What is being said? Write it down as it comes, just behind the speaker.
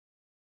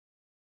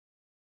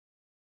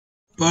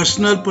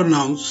Personal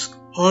pronouns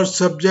or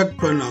subject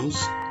pronouns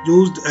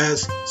used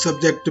as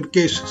subjective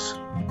cases.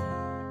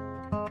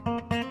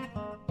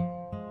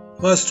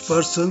 First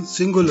person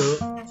singular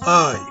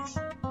I.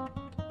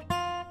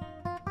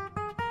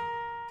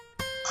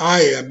 I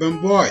am a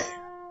boy.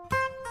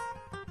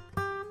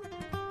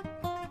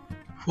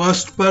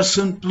 First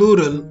person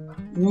plural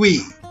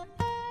we.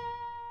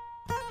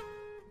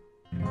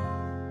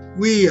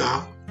 We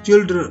are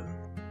children.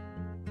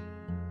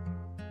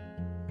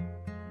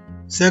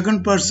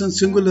 Second person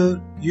singular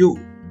you.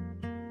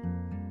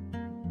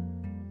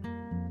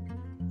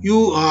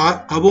 You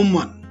are a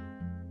woman.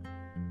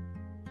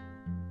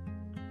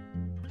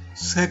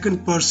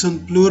 Second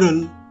person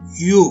plural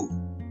you.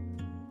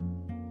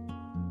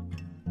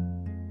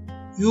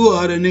 You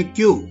are in a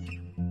queue.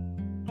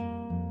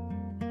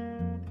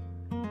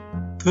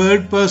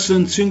 Third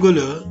person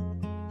singular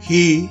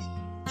he,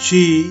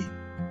 she,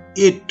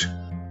 it.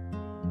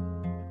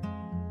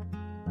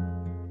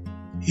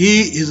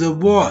 He is a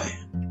boy.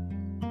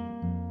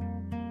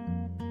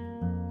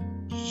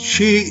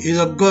 She is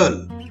a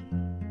girl.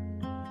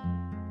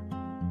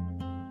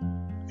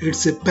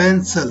 It's a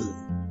pencil.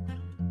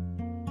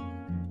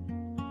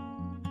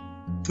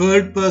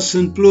 Third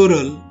person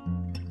plural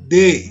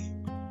they.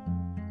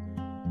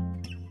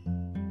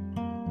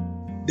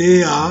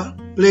 They are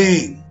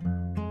playing.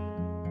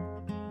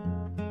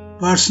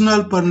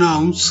 Personal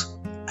pronouns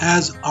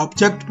as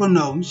object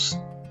pronouns.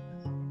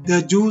 They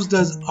are used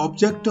as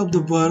object of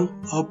the verb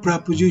or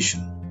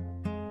preposition.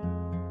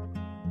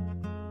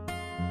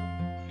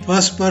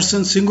 First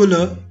person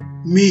singular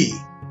me.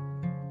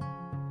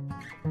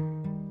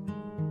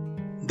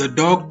 The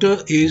doctor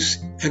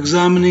is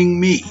examining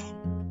me.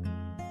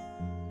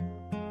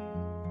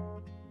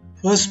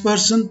 First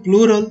person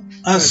plural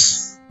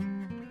us.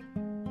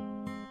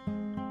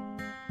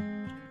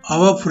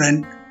 Our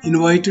friend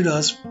invited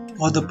us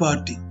for the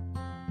party.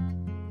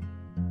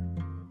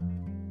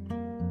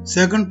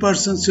 Second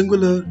person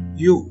singular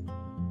you.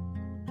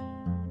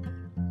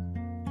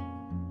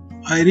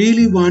 I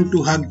really want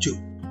to hug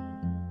you.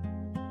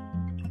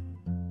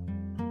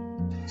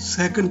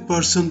 Second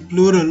person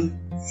plural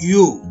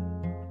you.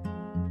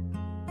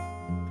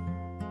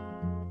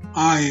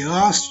 I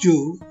asked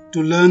you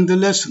to learn the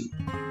lesson.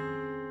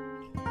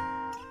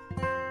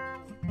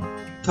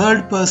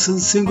 Third person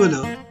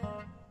singular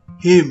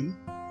him,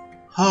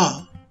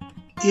 her,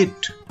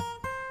 it.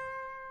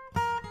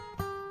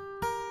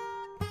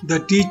 The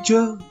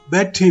teacher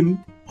bet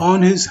him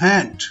on his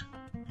hand.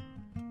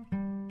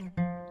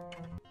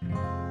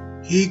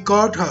 He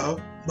caught her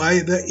by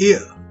the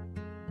ear.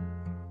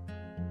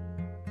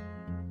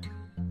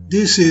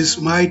 This is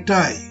my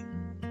tie.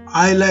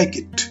 I like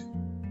it.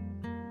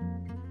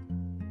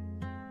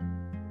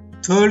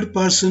 Third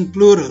person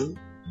plural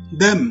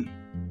them.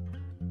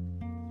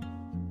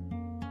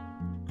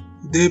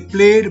 They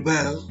played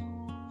well,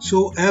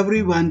 so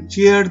everyone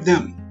cheered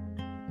them.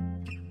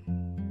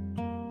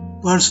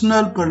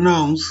 Personal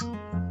pronouns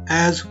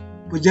as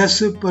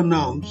possessive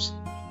pronouns.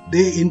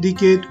 They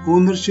indicate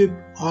ownership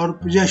or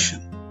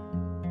possession.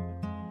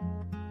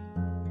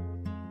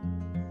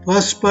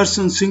 First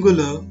person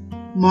singular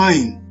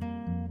mine.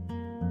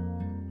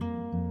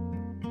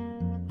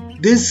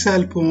 This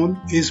cell phone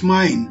is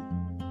mine.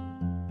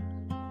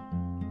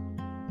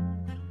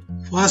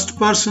 First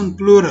person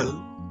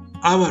plural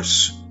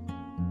ours.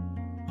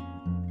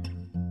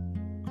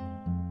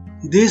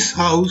 This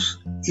house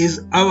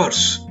is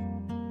ours.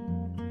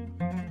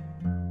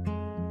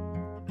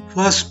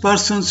 First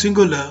person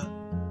singular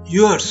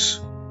yours.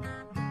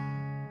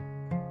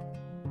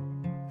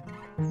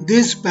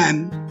 This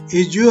pen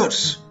is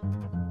yours.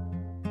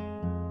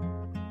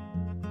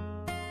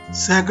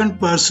 Second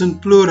person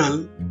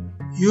plural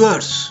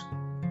yours.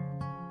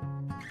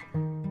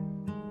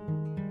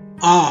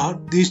 Are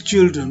these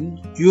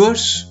children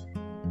yours?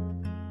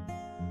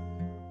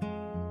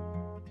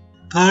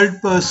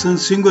 Third person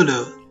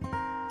singular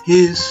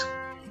his,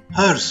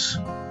 hers.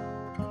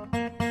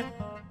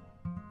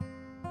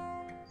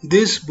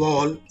 This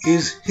ball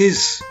is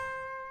his.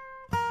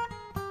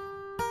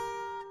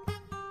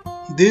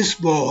 This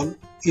ball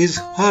is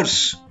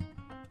hers.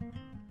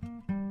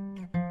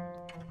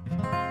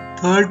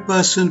 Third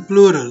person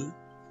plural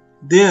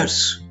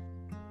theirs.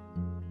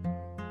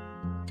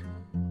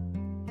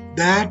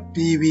 That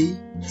TV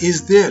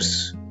is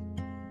theirs.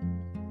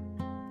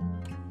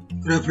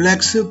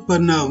 Reflexive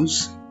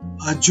pronouns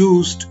are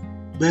used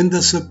when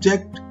the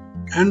subject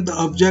and the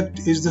object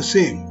is the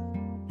same.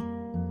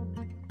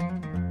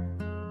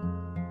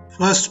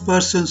 First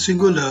person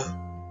singular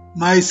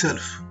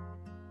myself.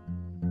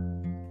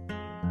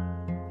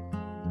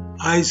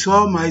 I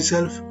saw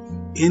myself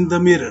in the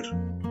mirror.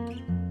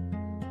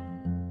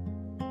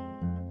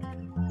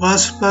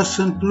 First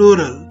person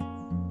plural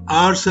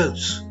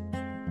ourselves.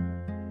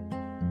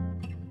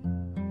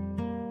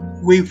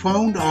 We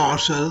found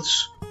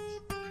ourselves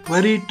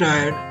very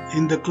tired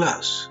in the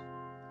class.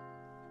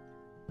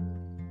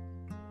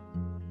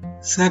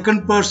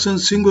 Second person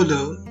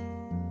singular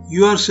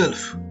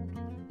yourself.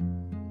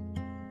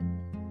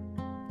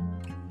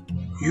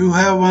 You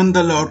have won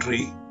the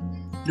lottery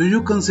Do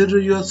you consider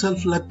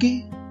yourself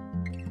lucky?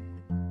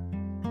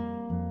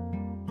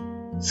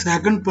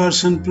 Second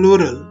person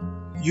plural,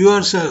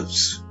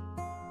 yourselves.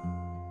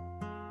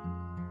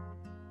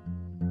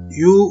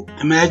 You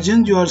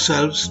imagined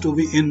yourselves to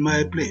be in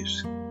my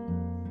place.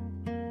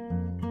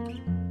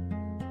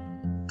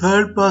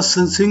 Third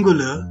person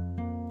singular,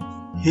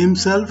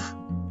 himself,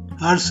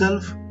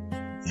 herself,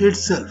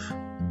 itself.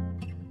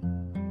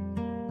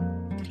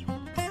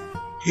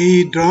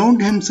 He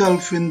drowned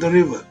himself in the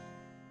river.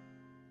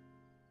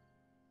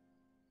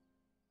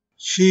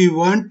 She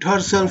burnt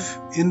herself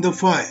in the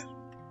fire.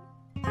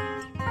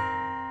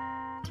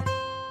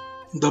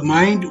 The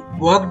mind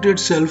worked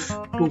itself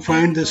to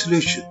find the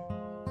solution.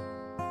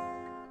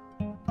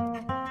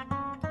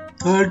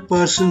 Third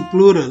person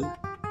plural,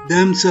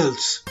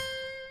 themselves.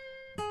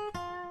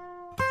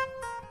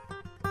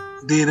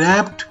 They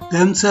wrapped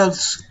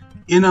themselves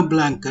in a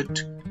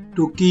blanket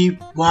to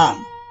keep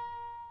warm.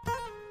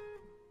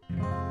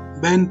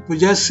 When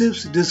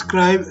possessives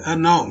describe a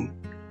noun,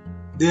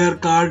 they are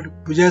called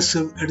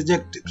possessive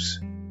adjectives.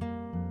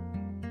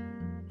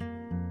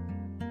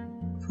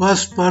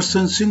 First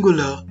person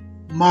singular,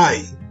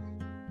 my.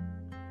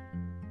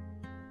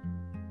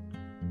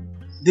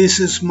 This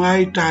is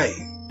my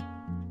tie.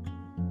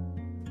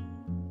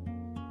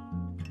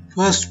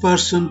 First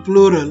person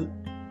plural,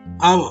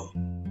 our.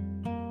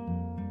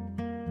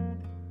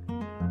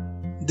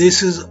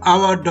 This is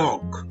our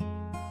dog.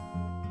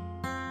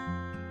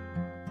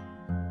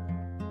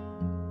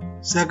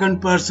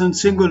 Second person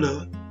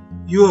singular,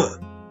 your.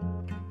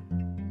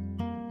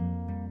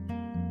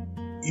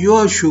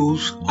 Your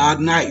shoes are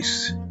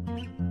nice.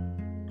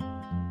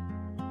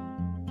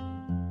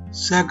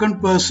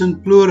 Second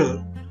person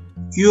plural,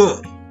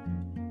 your.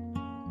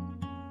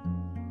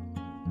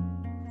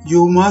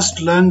 You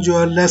must learn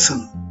your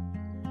lesson.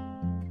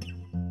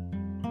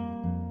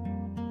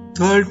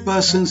 Third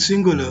person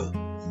singular,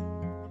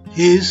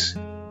 his,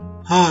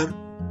 her,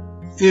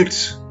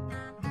 its.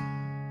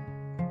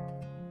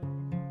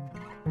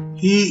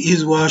 He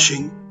is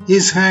washing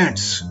his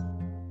hands.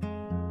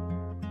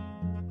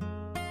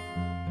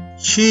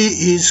 She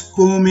is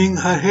combing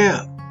her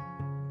hair.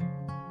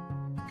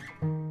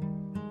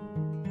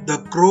 The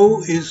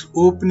crow is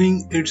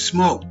opening its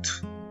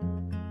mouth.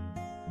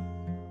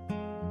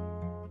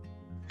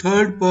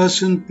 Third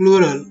person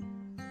plural,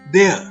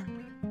 their.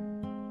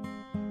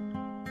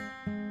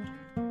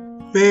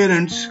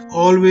 Parents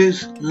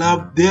always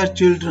love their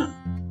children.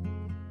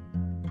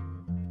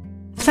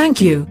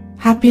 Thank you.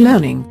 Happy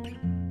learning.